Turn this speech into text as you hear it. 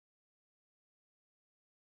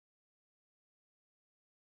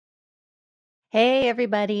Hey,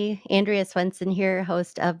 everybody. Andrea Swensson here,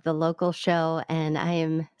 host of the Local Show. And I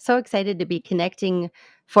am so excited to be connecting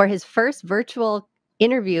for his first virtual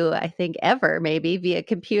interview, I think, ever, maybe via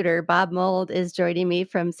computer. Bob Mould is joining me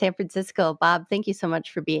from San Francisco. Bob, thank you so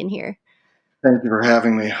much for being here. Thank you for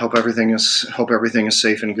having me. Hope everything is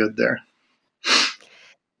safe and good there.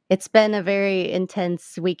 It's been a very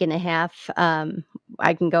intense week and a half.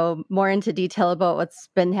 I can go more into detail about what's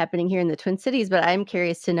been happening here in the Twin Cities, but I'm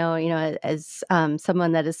curious to know, as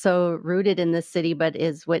someone that is so rooted in this city but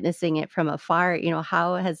is witnessing it from afar,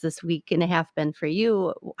 how has this week and a half been for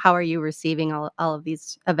you? How are you receiving all of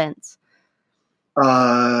these events?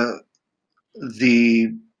 Uh,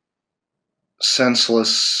 the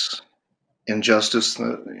senseless injustice,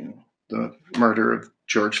 the murder of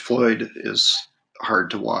George Floyd is hard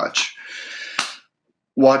to watch.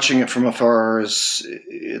 Watching it from afar it's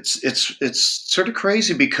sort of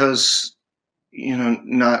crazy because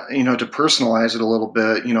not to personalize it a little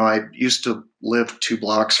bit. I used to live 2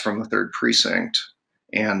 blocks from the third precinct,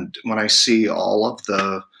 and when I see all of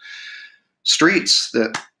the streets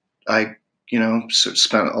that I,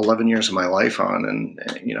 spent 11 years of my life on, and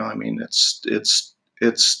I mean,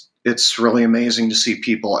 it's really amazing to see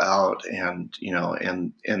people out, and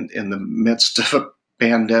in the midst of a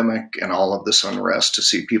pandemic and all of this unrest, to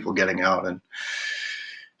see people getting out and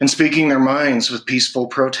speaking their minds with peaceful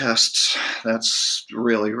protests. That's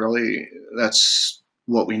really that's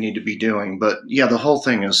what we need to be doing. But yeah, the whole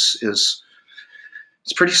thing is it's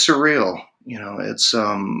pretty surreal.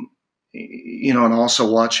 And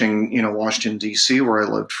also watching, Washington, D.C., where I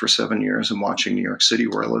lived for 7 years, and watching New York City,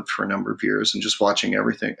 where I lived for a number of years, and just watching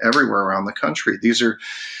everything everywhere around the country. These are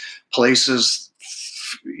places,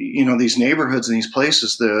 these neighborhoods and these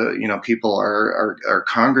places, people are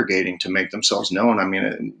congregating to make themselves known. I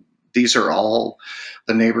mean, these are all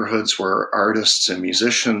the neighborhoods where artists and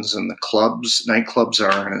musicians and the nightclubs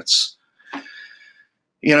are, and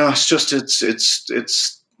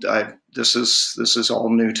this is all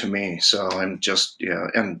new to me. So I'm just,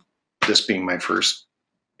 and this being my first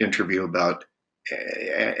interview about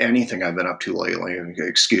anything I've been up to lately.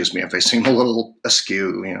 Excuse me if I seem a little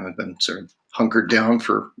askew. I've been sort of hunkered down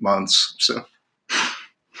for months. So.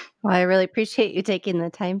 Well, I really appreciate you taking the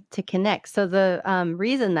time to connect. So the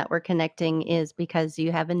reason that we're connecting is because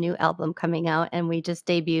you have a new album coming out, and we just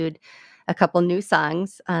debuted a couple new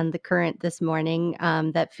songs on the current this morning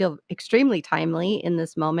that feel extremely timely in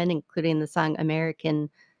this moment, including the song American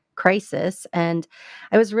Crisis. And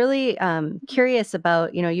I was really curious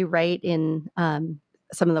about, you write in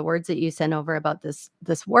some of the words that you sent over about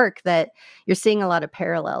this work, that you're seeing a lot of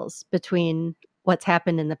parallels between what's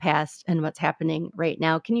happened in the past and what's happening right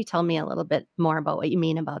now. Can you tell me a little bit more about what you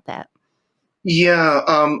mean about that? Yeah,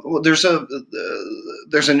 well, there's a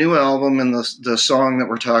new album, and the song that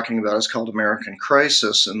we're talking about is called American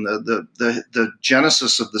Crisis, and the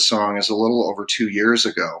genesis of the song is a little over 2 years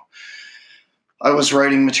ago. I was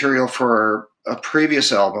writing material for a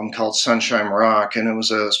previous album called Sunshine Rock, and it was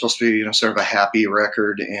supposed to be, sort of a happy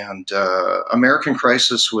record. And American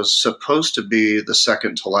Crisis was supposed to be the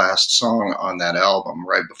second to last song on that album,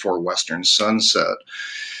 right before Western Sunset.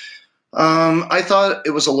 I thought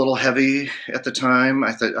it was a little heavy at the time.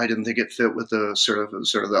 I didn't think it fit with the sort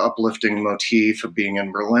of the uplifting motif of being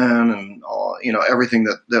in Berlin and all, everything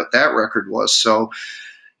that record was. So,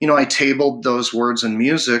 I tabled those words and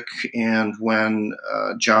music, and when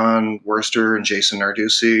John Worster and Jason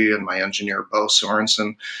Narducci and my engineer Bo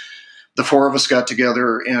Sorensen, the four of us got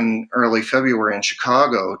together in early February in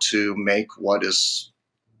Chicago to make what is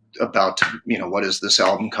what is this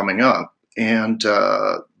album coming up. And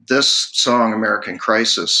this song, American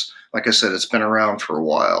Crisis, like I said, it's been around for a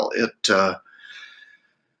while.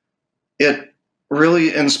 It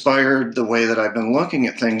really inspired the way that I've been looking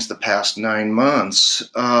at things the past 9 months.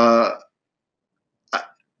 I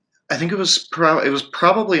think it was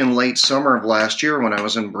probably in late summer of last year when I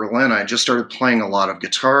was in Berlin. I just started playing a lot of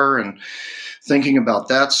guitar and thinking about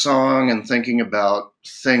that song, and thinking about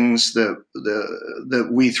things that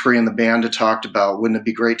we three in the band had talked about. Wouldn't it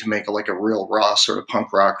be great to make a real raw sort of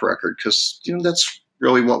punk rock record? Because that's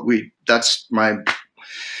really that's my,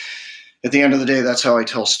 at the end of the day, that's how I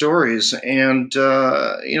tell stories. And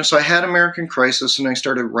so I had American Crisis, and I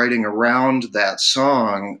started writing around that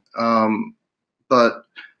song. But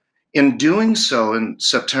in doing so, in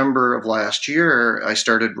September of last year, I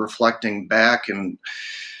started reflecting back and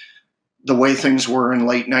the way things were in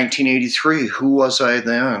late 1983. Who was I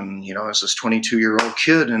then? I was this 22-year-old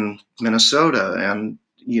kid in Minnesota, and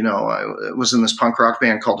I was in this punk rock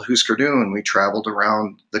band called Husker Du, and we traveled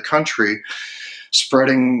around the country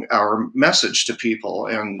spreading our message to people.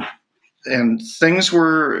 And and things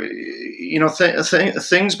were,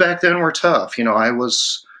 things back then were tough. I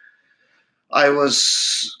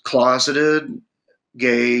was closeted,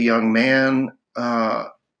 gay young man.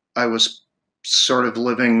 I was sort of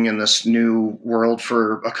living in this new world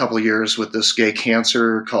for a couple of years with this gay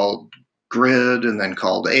cancer called GRID and then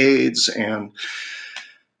called AIDS, and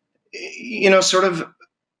sort of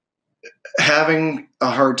having a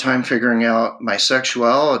hard time figuring out my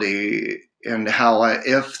sexuality and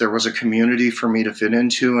if there was a community for me to fit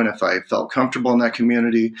into and if I felt comfortable in that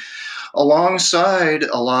community, alongside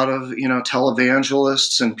a lot of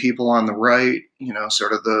televangelists and people on the right,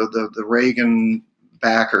 sort of the Reagan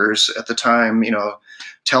backers at the time,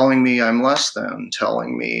 telling me I'm less than,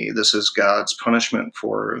 telling me this is God's punishment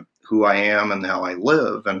for who I am and how I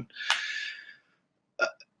live. And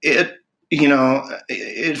it you know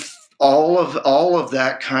it all of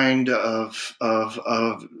that kind of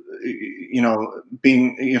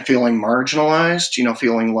being, feeling marginalized,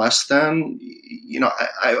 feeling less than,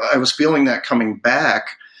 I was feeling that coming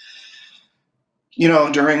back,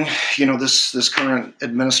 during this current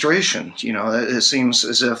administration. It seems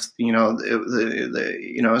as if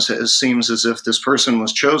it seems as if this person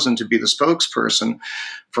was chosen to be the spokesperson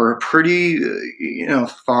for a pretty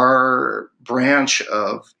far branch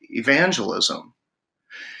of evangelism.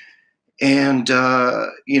 And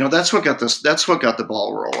that's what got the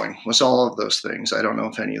ball rolling, was all of those things. I don't know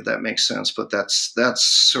if any of that makes sense, but that's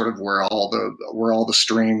sort of where all the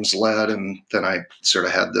streams led. And then I sort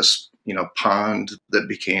of had this pond that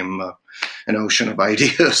became an ocean of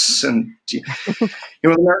ideas. And the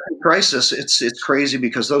American crisis, it's crazy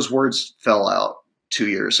because those words fell out 2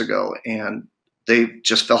 years ago and they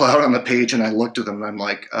just fell out on the page, and I looked at them and I'm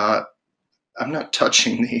like, I'm not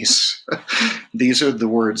touching these. These are the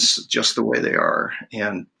words just the way they are.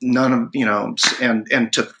 And none of,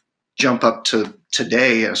 and to jump up to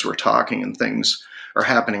today as we're talking and things are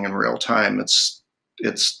happening in real time, it's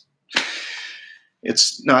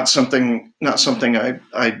not something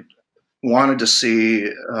I wanted to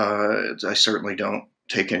see. I certainly don't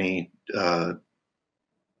take any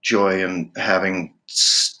joy in having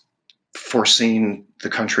foreseen the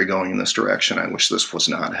country going in this direction. I wish this was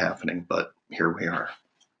not happening, but here we are.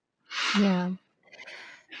 Yeah.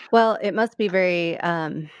 Well, it must be very,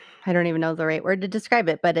 I don't even know the right word to describe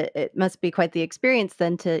it, but it must be quite the experience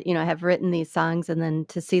then to, have written these songs and then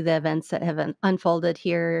to see the events that have unfolded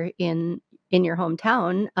here in your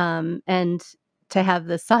hometown, and to have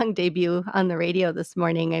the song debut on the radio this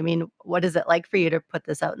morning. I mean, what is it like for you to put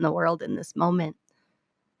this out in the world in this moment?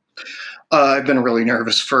 I've been really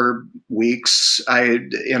nervous for weeks.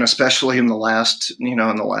 And especially in the last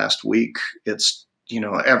week, it's,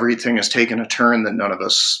 everything has taken a turn that none of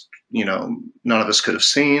us could have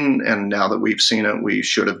seen. And now that we've seen it, we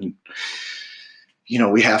should have,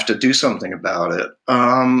 we have to do something about it.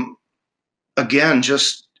 Again,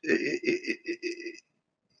 just,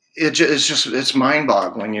 it's mind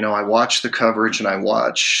boggling. I watch the coverage and I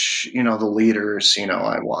watch, the leaders,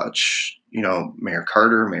 I watch, Mayor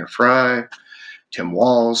Carter, Mayor Fry, Tim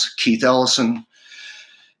Walz, Keith Ellison.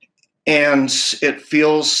 And it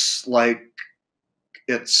feels like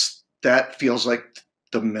feels like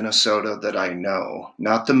the Minnesota that I know,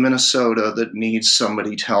 not the Minnesota that needs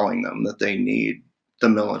somebody telling them that they need the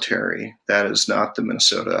military. That is not the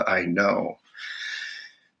Minnesota I know.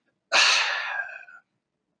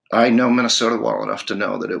 I know Minnesota well enough to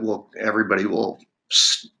know that everybody will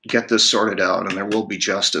get this sorted out and there will be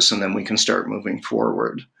justice, and then we can start moving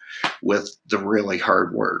forward with the really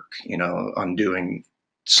hard work, undoing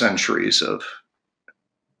centuries of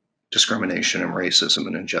discrimination and racism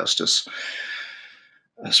and injustice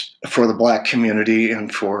for the Black community,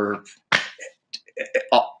 and for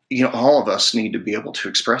all of us need to be able to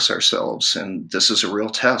express ourselves, and this is a real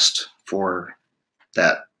test for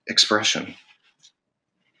that expression.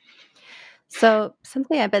 So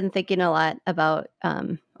something I've been thinking a lot about,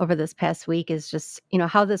 over this past week is just,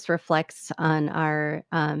 how this reflects on our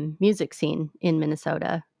music scene in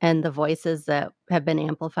Minnesota and the voices that have been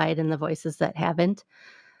amplified and the voices that haven't.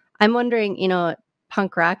 I'm wondering,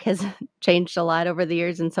 punk rock has changed a lot over the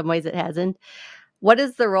years. In some ways it hasn't. What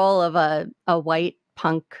is the role of a white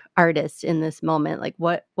punk artist in this moment? Like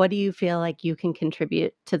what do you feel like you can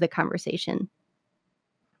contribute to the conversation?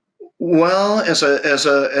 Well, as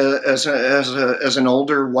an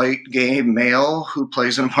older white gay male who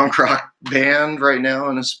plays in a punk rock band right now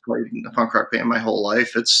and has played in a punk rock band my whole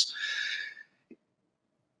life, I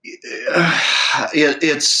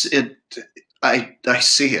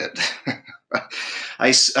see it.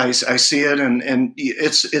 I see it, and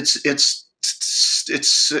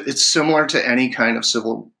it's similar to any kind of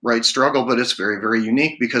civil rights struggle, but it's very, very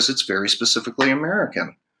unique because it's very specifically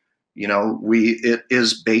American. It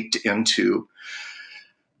is baked into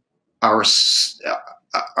our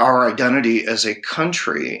our identity as a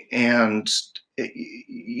country. And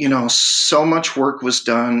so much work was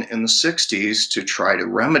done in the 60s to try to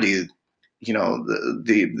remedy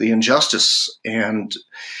the injustice. And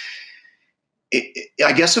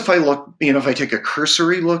I guess if I look, if I take a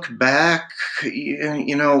cursory look back,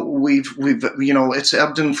 we've it's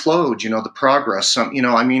ebbed and flowed. The progress.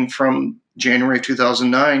 From January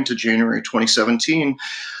 2009 to January 2017,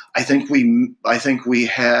 I think we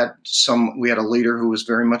had a leader who was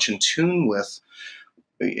very much in tune with,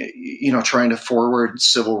 trying to forward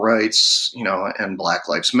civil rights, and Black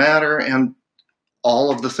Lives Matter, and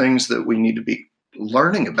all of the things that we need to be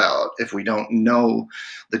learning about if we don't know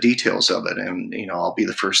the details of it. And I'll be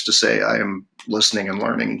the first to say I am listening and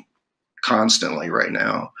learning constantly right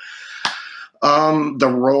now.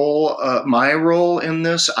 My role in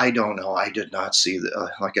this, I don't know. I did not see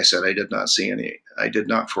like I said, I did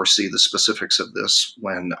not foresee the specifics of this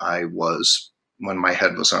when my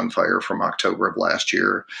head was on fire from October of last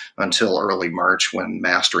year until early March, when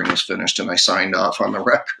mastering was finished and I signed off on the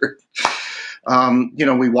record.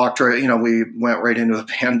 We went right into a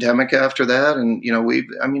pandemic after that. And,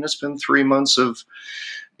 it's been 3 months of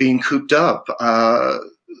being cooped up.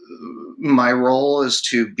 My role is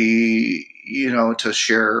to be, to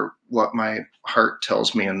share what my heart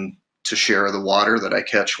tells me, and to share the water that I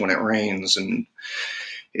catch when it rains. And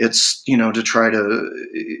it's, to try to,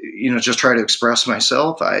 just try to express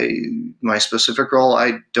myself. My specific role,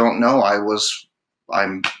 I don't know.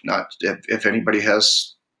 I'm not, if anybody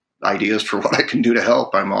has ideas for what I can do to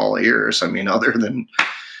help, I'm all ears. Other than,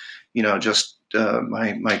 just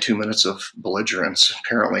my 2 minutes of belligerence.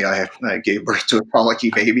 Apparently I gave birth to a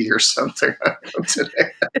colicky baby or something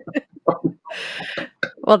today.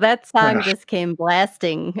 Well, that song just came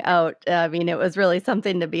blasting out. It was really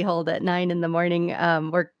something to behold at 9 in the morning.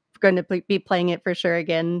 We're going to be playing it for sure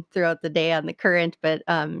again throughout the day on the current, but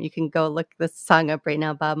you can go look this song up right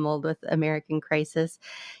now, Bob Mould with American Crisis.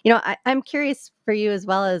 I'm curious for you, as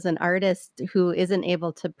well, as an artist who isn't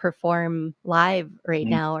able to perform live right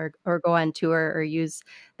now, or go on tour, or use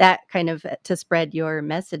that kind of to spread your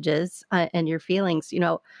messages and your feelings.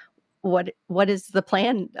 What is the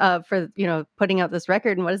plan for putting out this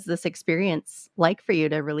record, and what is this experience like for you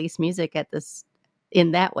to release music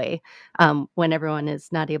in that way, when everyone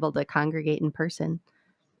is not able to congregate in person?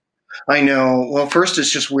 I know. Well, first, it's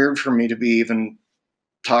just weird for me to be even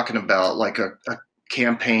talking about like a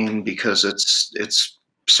campaign, because it's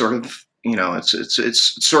sort of,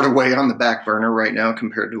 it's sort of way on the back burner right now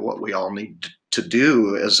compared to what we all need to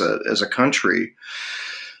do as a country.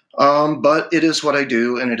 But it is what I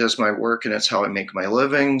do, and it is my work, and it's how I make my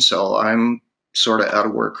living. So I'm sort of out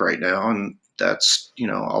of work right now, and that's,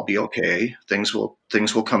 I'll be okay. Things will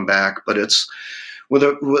come back. But it's with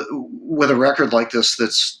a record like this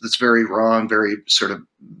that's very raw and very sort of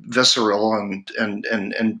visceral,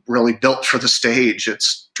 and really built for the stage.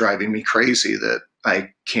 It's driving me crazy that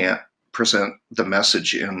I can't present the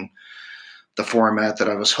message in the format that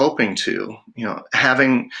I was hoping to.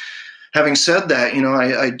 Having said that,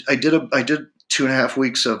 I did 2.5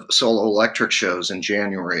 weeks of solo electric shows in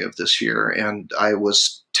January of this year, and I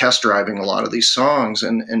was test driving a lot of these songs.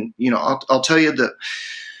 And I'll tell you that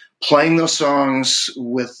playing those songs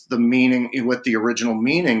with the original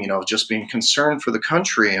meaning, just being concerned for the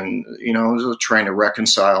country, and trying to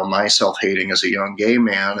reconcile my self-hating as a young gay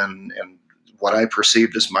man, and what I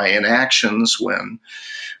perceived as my inactions when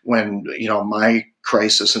my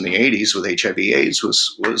crisis in the 80s with HIV/AIDS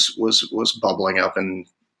was bubbling up, and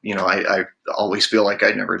I always feel like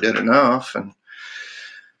I never did enough. And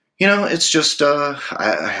it's just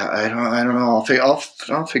I don't know.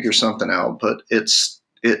 I'll figure something out. But it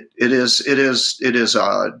is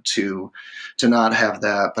odd to not have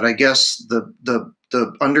that. But I guess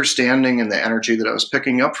the understanding and the energy that I was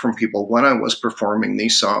picking up from people when I was performing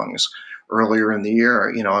these songs earlier in the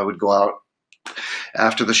year, I would go out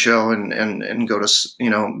after the show and go to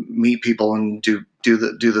meet people and do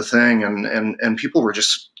the thing, and people were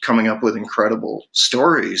just coming up with incredible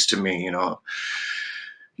stories to me. A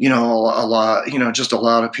lot, just a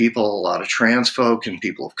lot of people, a lot of trans folk and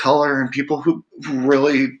people of color, and people who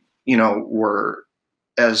really were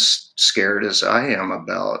as scared as I am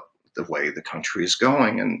about the way the country is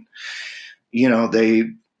going. And they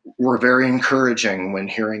were very encouraging when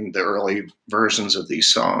hearing the early versions of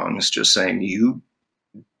these songs, just saying, you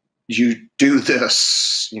do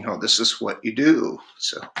this, this is what you do.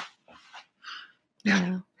 So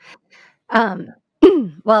Yeah. Um,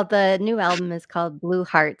 Well, the new album is called Blue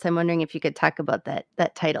Hearts. I'm wondering if you could talk about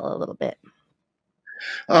that title a little bit.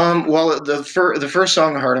 Well, the first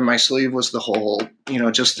song, "Heart on My Sleeve," was the whole,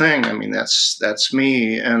 just thing. I mean, that's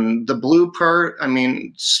me. And the blue part, I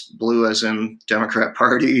mean, it's blue as in Democrat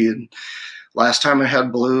Party. And last time I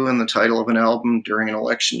had blue in the title of an album during an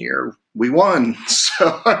election year, we won.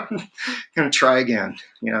 So I'm gonna try again.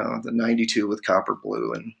 The '92 with Copper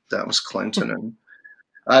Blue, and that was Clinton. And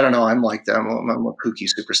I don't know. I'm like that. I'm a kooky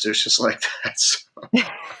superstitious like that. So,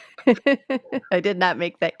 I did not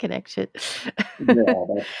make that connection. yeah,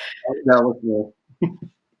 that was the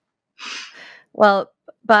Well,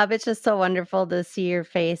 Bob, it's just so wonderful to see your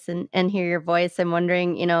face and hear your voice. I'm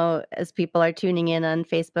wondering, as people are tuning in on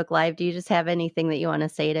Facebook Live, do you just have anything that you want to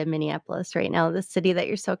say to Minneapolis right now, the city that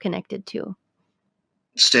you're so connected to?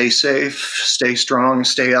 stay safe, stay strong,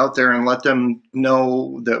 stay out there, and let them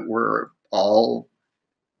know that we're all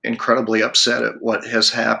incredibly upset at what has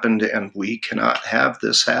happened, and we cannot have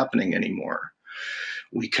this happening anymore.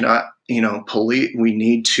 We cannot, police. We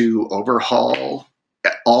need to overhaul.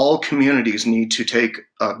 All communities need to take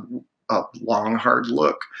a long, hard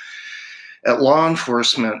look at law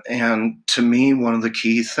enforcement. And to me, one of the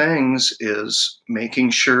key things is making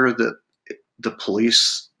sure that the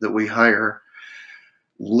police that we hire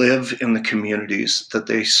live in the communities that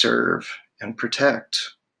they serve and protect.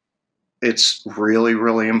 It's really,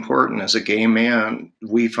 really important. As a gay man,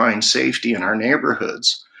 we find safety in our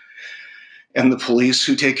neighborhoods. And the police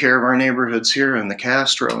who take care of our neighborhoods here in the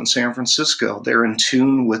Castro in San Francisco, they're in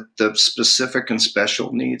tune with the specific and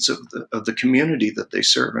special needs of the community that they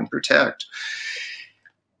serve and protect.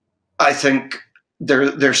 I think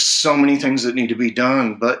there's so many things that need to be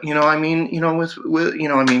done, but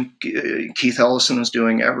Keith Ellison is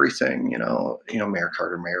doing everything. Mayor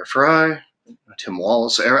Carter, Mayor Fry, Tim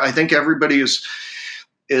Wallace. I think everybody is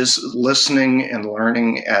listening and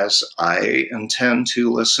learning, as I intend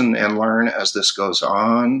to listen and learn as this goes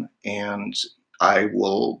on, and I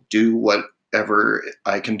will do whatever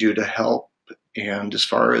I can do to help. And as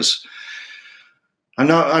far as I'm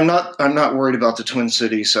not worried about the Twin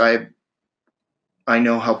Cities. I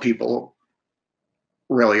know how people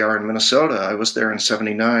really are in Minnesota. I was there in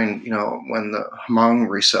 '79, when the Hmong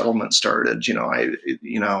resettlement started,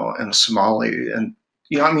 and Somali. And,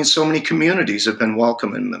 so many communities have been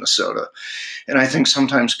welcome in Minnesota. And I think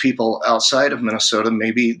sometimes people outside of Minnesota,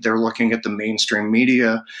 maybe they're looking at the mainstream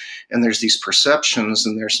media and there's these perceptions,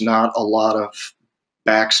 and there's not a lot of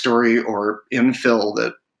backstory or infill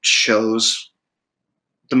that shows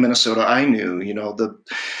the Minnesota I knew,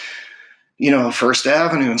 First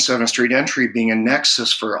Avenue and 7th Street Entry being a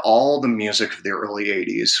nexus for all the music of the early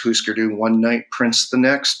 80s. Husker Du one night, Prince the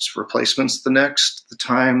next, Replacements the next, The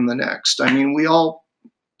Time the next. I mean, we all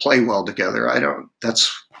play well together. I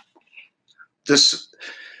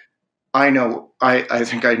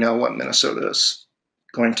think I know what Minnesota is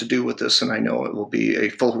going to do with this, and I know it will be a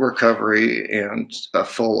full recovery and a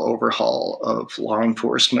full overhaul of law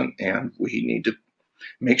enforcement, and we need to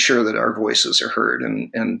make sure that our voices are heard. And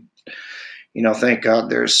thank God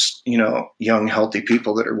there's, young, healthy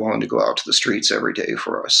people that are willing to go out to the streets every day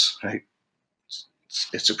for us.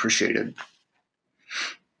 It's appreciated.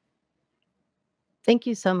 Thank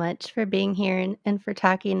you so much for being here and for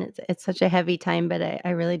talking. It's such a heavy time, but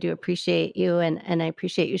I really do appreciate you, and I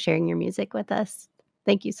appreciate you sharing your music with us.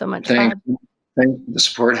 Thank you so much, Thank Bob. you. Thank you for the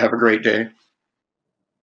support. Have a great day.